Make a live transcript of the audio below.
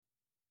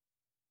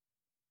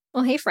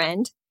Well, hey,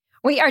 friend.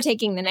 We are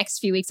taking the next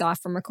few weeks off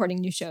from recording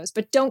new shows,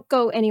 but don't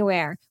go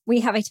anywhere.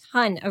 We have a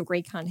ton of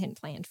great content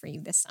planned for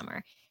you this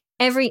summer.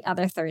 Every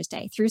other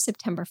Thursday through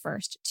September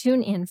 1st,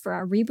 tune in for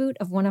a reboot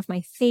of one of my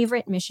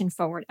favorite Mission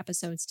Forward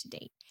episodes to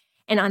date.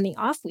 And on the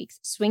off weeks,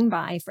 swing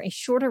by for a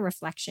shorter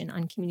reflection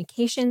on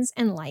communications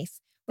and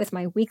life with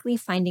my weekly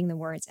Finding the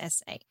Words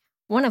essay,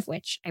 one of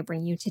which I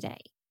bring you today.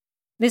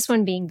 This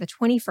one being the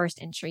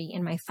 21st entry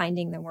in my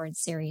Finding the Words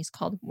series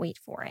called Wait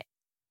For It.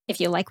 If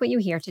you like what you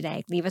hear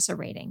today, leave us a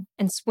rating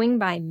and swing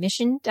by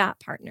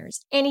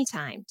mission.partners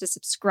anytime to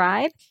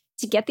subscribe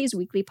to get these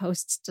weekly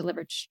posts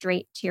delivered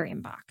straight to your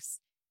inbox.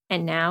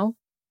 And now,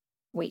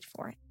 wait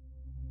for it.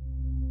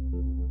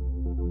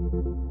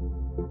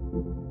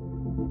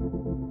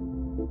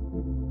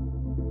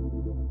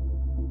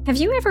 Have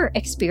you ever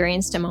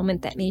experienced a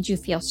moment that made you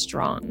feel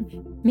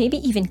strong, maybe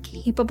even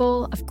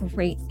capable of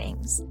great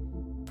things?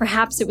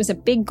 Perhaps it was a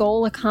big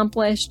goal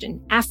accomplished,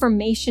 an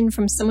affirmation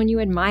from someone you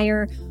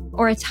admire,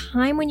 or a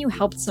time when you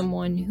helped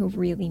someone who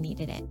really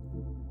needed it.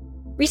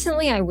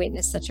 Recently, I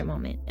witnessed such a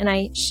moment, and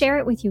I share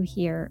it with you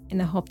here in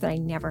the hope that I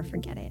never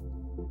forget it.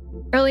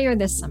 Earlier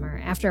this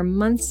summer, after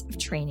months of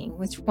training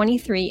with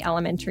 23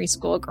 elementary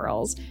school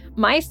girls,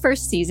 my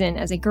first season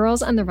as a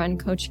Girls on the Run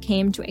coach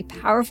came to a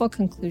powerful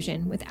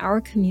conclusion with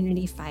our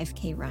community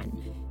 5K run.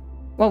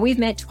 While we've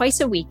met twice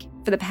a week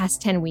for the past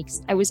 10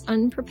 weeks, I was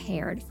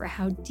unprepared for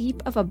how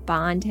deep of a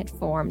bond had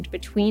formed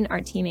between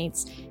our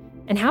teammates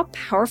and how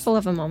powerful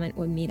of a moment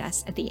would meet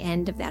us at the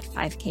end of that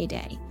 5K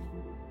day.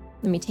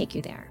 Let me take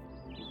you there.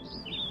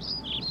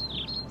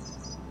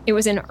 It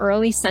was an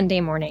early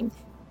Sunday morning,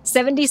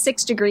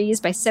 76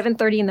 degrees by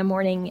 7:30 in the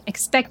morning,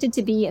 expected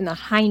to be in the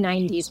high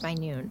 90s by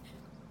noon.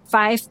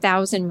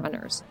 5,000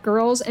 runners,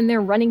 girls and their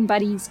running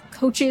buddies,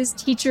 coaches,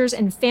 teachers,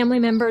 and family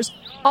members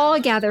all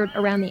gathered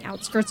around the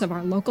outskirts of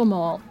our local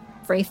mall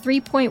for a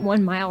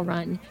 3.1-mile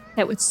run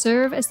that would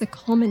serve as the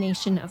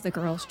culmination of the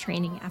girls'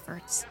 training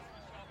efforts.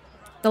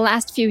 The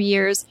last few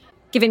years,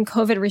 given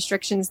COVID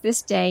restrictions,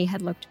 this day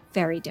had looked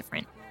very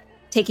different,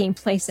 taking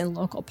place in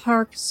local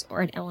parks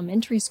or at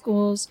elementary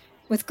schools,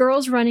 with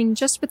girls running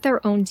just with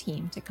their own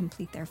team to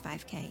complete their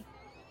 5K.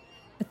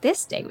 But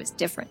this day was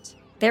different.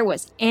 There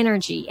was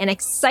energy and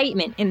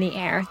excitement in the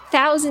air.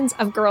 Thousands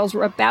of girls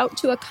were about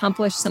to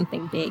accomplish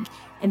something big,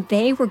 and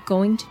they were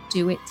going to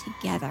do it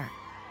together.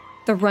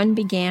 The run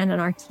began and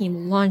our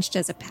team launched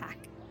as a pack.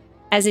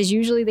 As is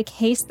usually the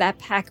case, that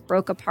pack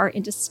broke apart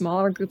into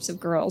smaller groups of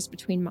girls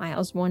between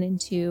miles 1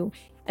 and 2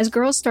 as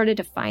girls started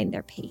to find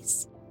their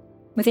pace.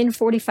 Within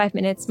 45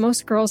 minutes,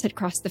 most girls had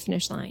crossed the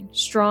finish line,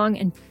 strong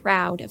and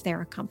proud of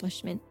their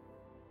accomplishment.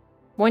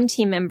 One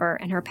team member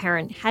and her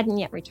parent hadn't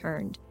yet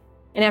returned,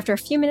 and after a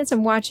few minutes of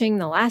watching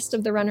the last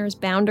of the runners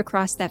bound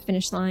across that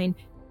finish line,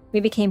 we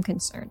became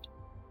concerned.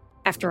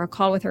 After a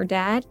call with her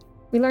dad,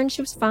 we learned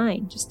she was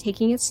fine, just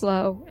taking it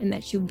slow, and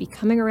that she would be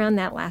coming around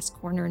that last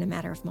corner in a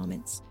matter of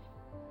moments.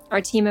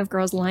 Our team of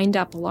girls lined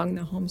up along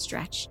the home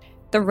stretch,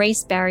 the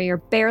race barrier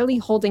barely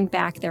holding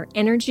back their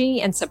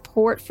energy and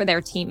support for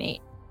their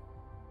teammate.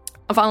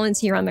 A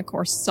volunteer on the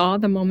course saw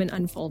the moment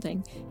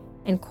unfolding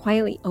and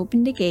quietly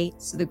opened a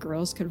gate so the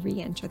girls could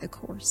re-enter the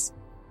course.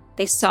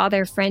 They saw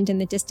their friend in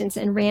the distance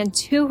and ran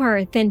to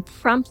her, then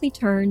promptly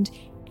turned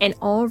and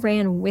all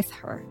ran with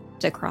her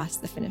to cross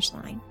the finish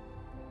line.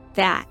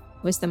 That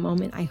was the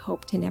moment I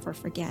hope to never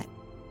forget.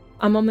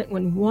 A moment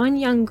when one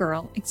young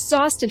girl,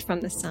 exhausted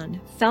from the sun,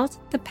 felt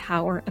the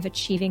power of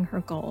achieving her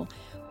goal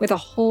with a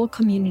whole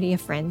community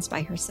of friends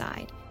by her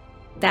side.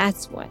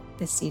 That's what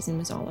this season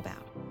was all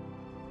about.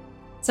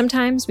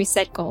 Sometimes we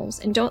set goals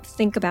and don't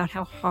think about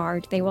how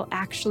hard they will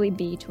actually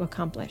be to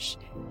accomplish.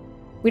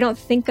 We don't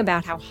think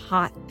about how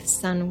hot the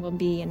sun will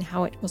be and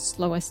how it will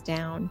slow us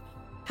down,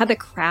 how the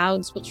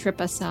crowds will trip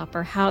us up,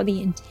 or how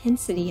the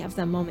intensity of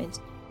the moment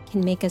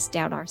can make us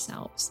doubt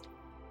ourselves.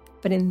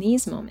 But in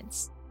these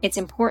moments, it's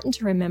important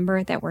to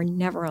remember that we're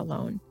never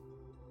alone.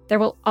 There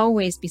will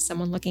always be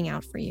someone looking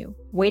out for you,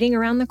 waiting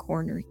around the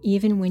corner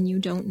even when you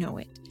don't know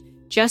it,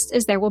 just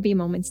as there will be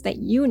moments that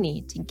you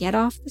need to get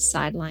off the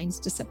sidelines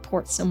to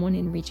support someone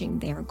in reaching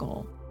their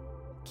goal.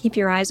 Keep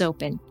your eyes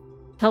open.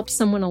 Help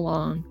someone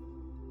along.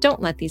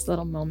 Don't let these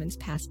little moments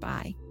pass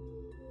by.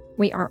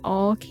 We are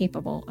all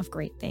capable of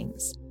great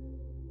things.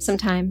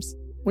 Sometimes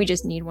we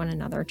just need one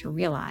another to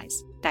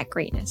realize that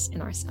greatness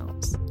in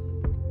ourselves.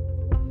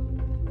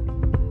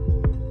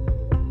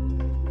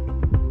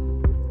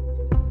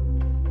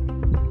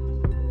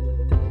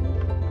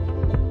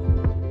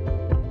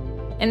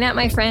 And that,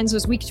 my friends,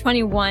 was week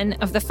 21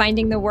 of the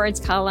Finding the Words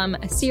column,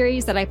 a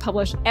series that I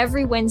publish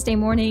every Wednesday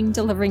morning,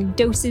 delivering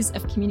doses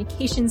of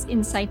communications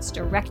insights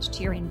direct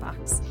to your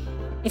inbox.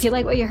 If you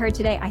like what you heard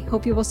today, I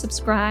hope you will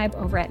subscribe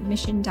over at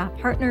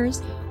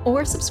mission.partners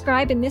or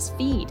subscribe in this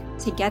feed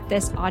to get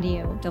this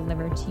audio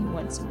delivered to you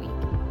once a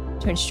week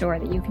to ensure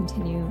that you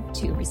continue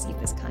to receive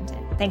this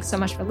content. Thanks so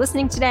much for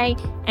listening today,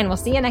 and we'll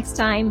see you next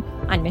time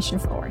on Mission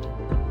Forward.